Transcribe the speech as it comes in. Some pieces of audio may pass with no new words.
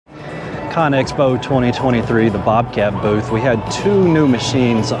ConExpo 2023, the Bobcat booth, we had two new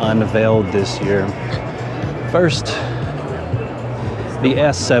machines unveiled this year. First, the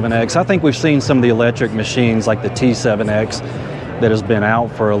S7X. I think we've seen some of the electric machines like the T7X that has been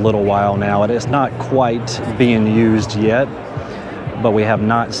out for a little while now. It is not quite being used yet, but we have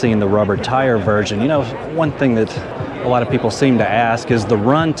not seen the rubber tire version. You know, one thing that a lot of people seem to ask is the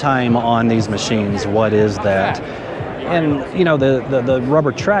run time on these machines. What is that? And you know, the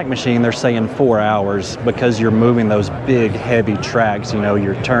rubber track machine, they're saying 4 hours because you're moving those big heavy tracks. You know,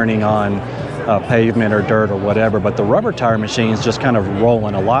 you're turning on pavement or dirt or whatever, but the rubber tire machine's just kind of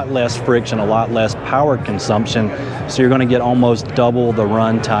rolling, a lot less friction, a lot less power consumption, so you're going to get almost double the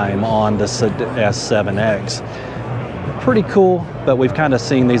run time on the S7X. Pretty cool, but we've kind of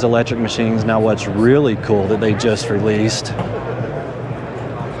seen these electric machines. Now what's really cool that they just released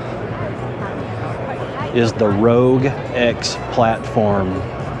is the Rouge X platform.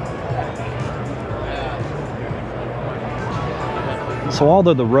 So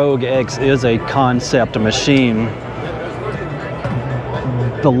although the Rouge X is a concept machine,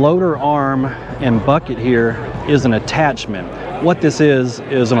 the loader arm and bucket here is an attachment. What this is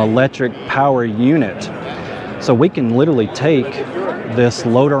an electric power unit. So we can literally take this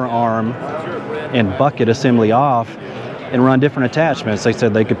loader arm and bucket assembly off and run different attachments. They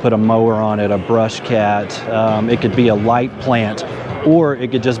said they could put a mower on it, a brush cat, it could be a light plant, or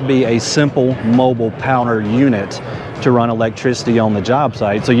it could just be a simple mobile power unit to run electricity on the job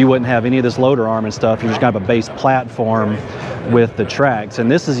site. So you wouldn't have any of this loader arm and stuff. You're just gonna have a base platform with the tracks.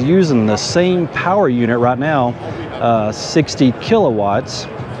 And this is using the same power unit right now, 60 kilowatts.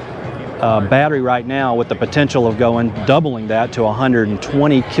 Battery right now with the potential of doubling that to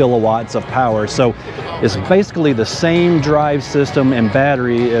 120 kilowatts of power. So it's basically the same drive system and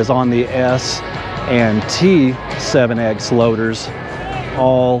battery as on the S and T7X loaders,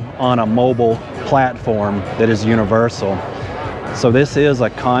 all on a mobile platform that is universal. So this is a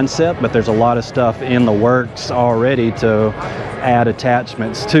concept, but there's a lot of stuff in the works already to add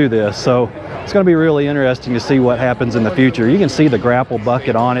attachments to this. So it's going to be really interesting to see what happens in the future. You can see the grapple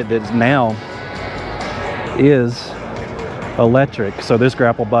bucket on it that now is electric. So this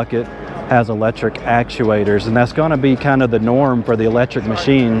grapple bucket has electric actuators, and that's going to be kind of the norm for the electric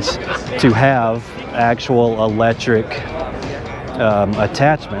machines to have actual electric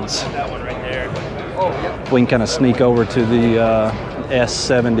attachments. We can kind of sneak over to the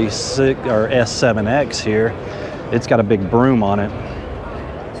S76 or S7X here. It's got a big broom on it.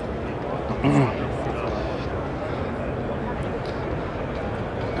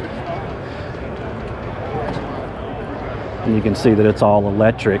 And you can see that it's all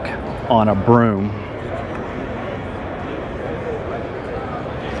electric on a broom.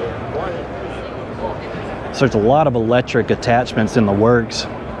 So there's a lot of electric attachments in the works.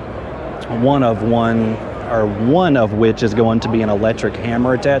 One of which is going to be an electric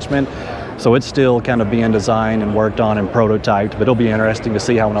hammer attachment. So it's still kind of being designed and worked on and prototyped, but it'll be interesting to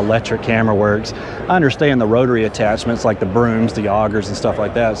see how an electric hammer works. I understand the rotary attachments like the brooms, the augers and stuff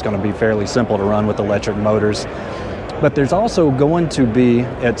like that, it's going to be fairly simple to run with electric motors. But there's also going to be,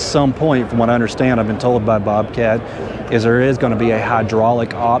 at some point, from what I understand, I've been told by Bobcat, is there is going to be a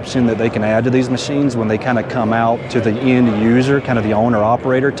hydraulic option that they can add to these machines when they kind of come out to the end user, kind of the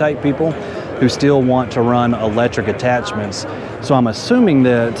owner-operator type people who still want to run electric attachments. So I'm assuming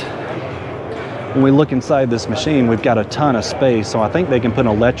that when we look inside this machine, we've got a ton of space. So I think they can put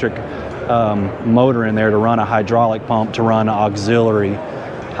an electric motor in there to run a hydraulic pump to run auxiliary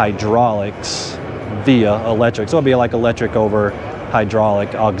hydraulics via electric. So it'll be like electric over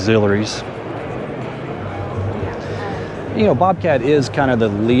hydraulic auxiliaries. You know, Bobcat is kind of the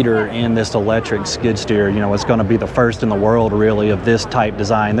leader in this electric skid steer. You know, it's going to be the first in the world really of this type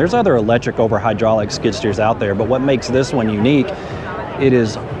design. There's other electric over hydraulic skid steers out there, but what makes this one unique, it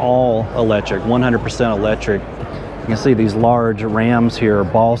is all electric, 100% electric. You can see these large rams here,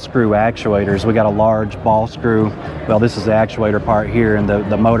 ball screw actuators. We got a large ball screw. Well, this is the actuator part here, and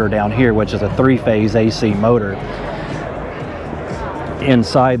the motor down here, which is a 3-phase AC motor.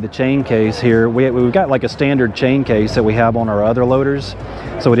 Inside the chain case here, we've got like a standard chain case that we have on our other loaders.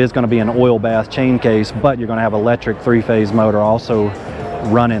 So it is going to be an oil bath chain case, but you're going to have electric 3-phase motor also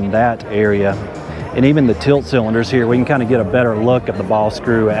running that area. And even the tilt cylinders here, we can kind of get a better look at the ball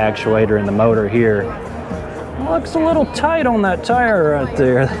screw actuator and the motor here. Looks a little tight on that tire right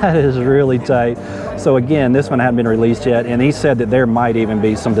there. That is really tight. So again, this one hadn't been released yet, and he said that there might even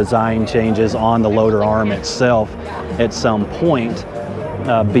be some design changes on the loader arm itself at some point,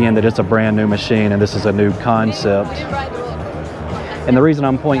 being that it's a brand new machine and this is a new concept. And the reason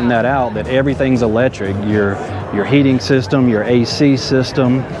I'm pointing that out, that everything's electric, your heating system, your AC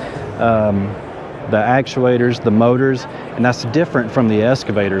system, the actuators, the motors, and that's different from the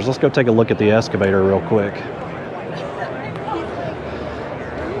excavators. Let's go take a look at the excavator real quick.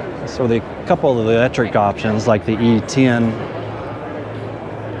 So the couple of the electric options like the E10,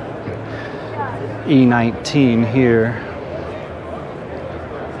 E19 here.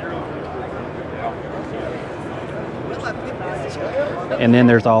 And then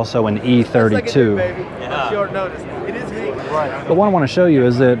there's also an E32. But what I want to show you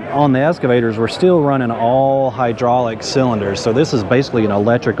is that on the excavators, we're still running all hydraulic cylinders. So this is basically an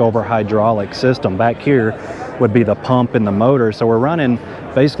electric over hydraulic system. Back here would be the pump and the motor. So we're running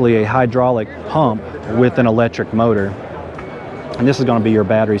basically a hydraulic pump with an electric motor. And this is going to be your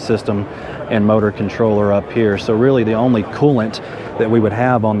battery system and motor controller up here. So really the only coolant that we would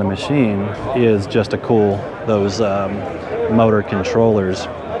have on the machine is just to cool those motor controllers.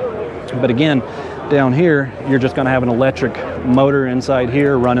 But again, down here, you're just going to have an electric motor inside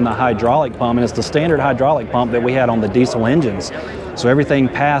here running the hydraulic pump, and it's the standard hydraulic pump that we had on the diesel engines. So everything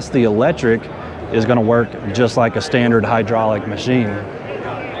past the electric is going to work just like a standard hydraulic machine.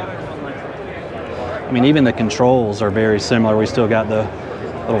 I mean, even the controls are very similar. We still got the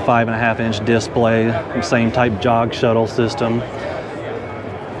little 5.5-inch display, same type jog shuttle system.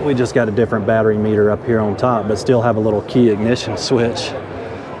 We just got a different battery meter up here on top, but still have a little key ignition switch.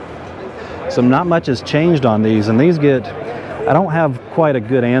 So not much has changed on these, and these get, I don't have quite a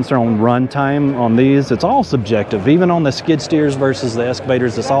good answer on runtime on these. It's all subjective. Even on the skid steers versus the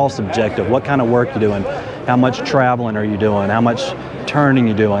excavators, it's all subjective. What kind of work you're doing, how much traveling are you doing, how much turning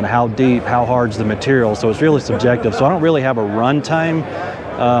you're doing, how deep, how hard's the material. So it's really subjective. So I don't really have a runtime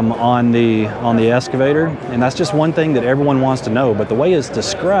on the excavator, and that's just one thing that everyone wants to know. But the way it's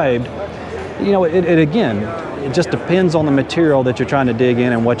described, you know, it just depends on the material that you're trying to dig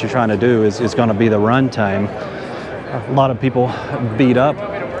in, and what you're trying to do is going to be the runtime. A lot of people beat up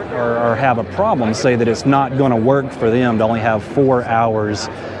or have a problem, say that it's not going to work for them to only have 4 hours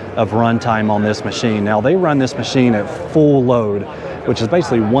of runtime on this machine. Now they run this machine at full load, which is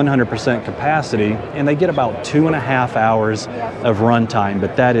basically 100% capacity, and they get about 2.5 hours of runtime,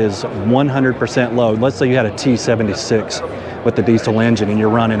 but that is 100% load. Let's say you had a T76 with the diesel engine and you're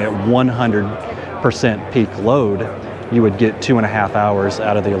running at 100% peak load, you would get 2.5 hours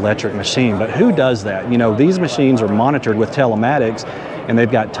out of the electric machine. But who does that? You know, these machines are monitored with telematics, and they've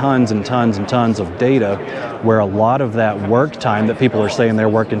got tons and tons and tons of data, where a lot of that work time that people are saying they're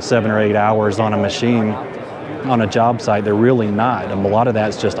working 7 or 8 hours on a machine, on a job site, they're really not. And a lot of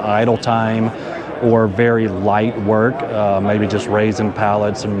that's just idle time or very light work, maybe just raising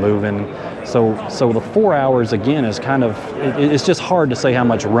pallets and moving. So the 4 hours, again, is kind of, it's just hard to say how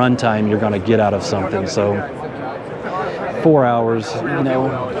much runtime you're going to get out of something. So 4 hours, you know,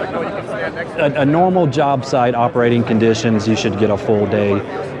 a normal job site operating conditions, you should get a full day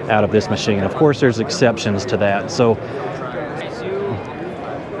out of this machine. Of course, there's exceptions to that. So,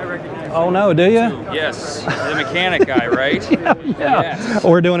 oh no, do you? Yes, the mechanic guy, right? Yeah. Yes.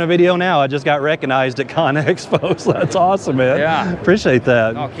 We're doing a video now. I just got recognized at ConExpo, so that's awesome, man. Yeah. Appreciate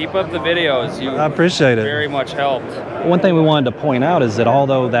that. No, keep up the videos. I appreciate it. Very much helped. One thing we wanted to point out is that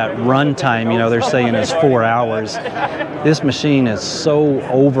although that run time, you know, they're saying is 4 hours, this machine is so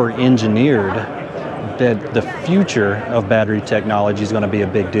over-engineered that the future of battery technology is going to be a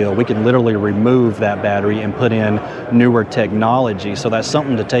big deal. We can literally remove that battery and put in newer technology. So that's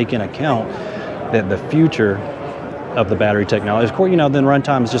something to take in account, that the future of the battery technology, of course, you know, then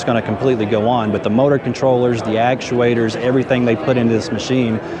runtime is just going to completely go on, but the motor controllers, the actuators, everything they put into this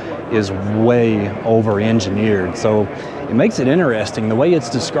machine is way over-engineered. So it makes it interesting. The way it's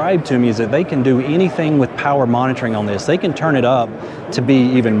described to me is that they can do anything with power monitoring on this. They can turn it up to be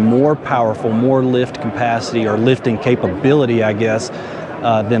even more powerful, more lift capacity or lifting capability, I guess,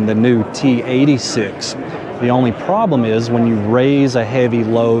 than the new T86. The only problem is when you raise a heavy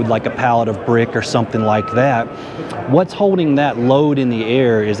load like a pallet of brick or something like that, what's holding that load in the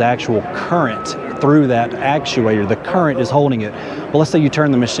air is actual current through that actuator. The current is holding it. Well, let's say you turn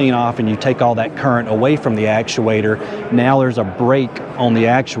the machine off and you take all that current away from the actuator. Now there's a brake on the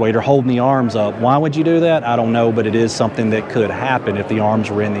actuator holding the arms up. Why would you do that? I don't know, but it is something that could happen if the arms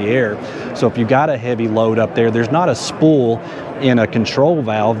were in the air. So if you got a heavy load up there, there's not a spool in a control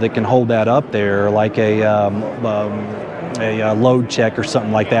valve that can hold that up there, like a load check or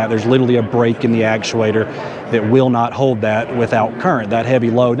something like that. There's literally a brake in the actuator that will not hold that without current, that heavy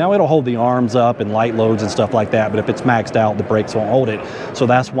load. Now it'll hold the arms up and light loads and stuff like that, but if it's maxed out, the brakes won't hold hold it. So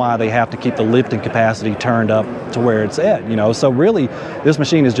that's why they have to keep the lifting capacity turned up to where it's at, you know. So really, this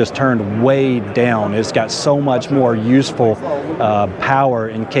machine is just turned way down. It's got so much more useful power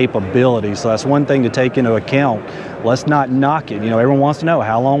and capability. So that's one thing to take into account. Let's not knock it. You know, everyone wants to know,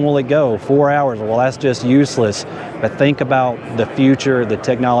 how long will it go? 4 hours? Well, that's just useless. But think about the future, the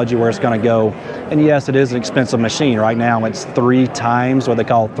technology, where it's going to go. And yes, it is an expensive machine. Right now, it's 3 times what they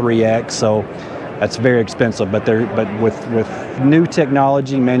call 3X. So that's very expensive. But with new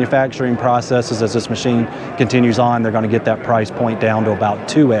technology, manufacturing processes, as this machine continues on, they're going to get that price point down to about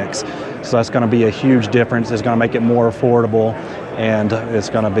 2X. So that's going to be a huge difference. It's going to make it more affordable, and it's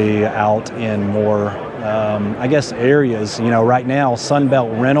going to be out in more, I guess, areas. You know, right now,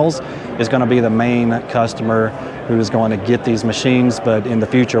 Sunbelt Rentals is going to be the main customer who is going to get these machines, but in the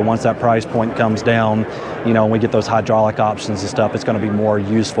future, once that price point comes down, you know, and we get those hydraulic options and stuff, it's going to be more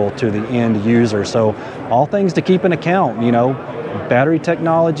useful to the end user. So all things to keep in account. You know, battery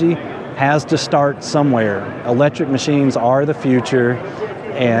technology has to start somewhere. Electric machines are the future,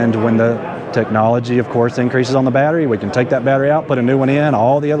 and when the technology, of course, increases on the battery, we can take that battery out, put a new one in,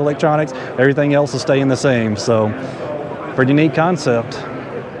 all the other electronics, everything else is staying the same. So pretty neat concept.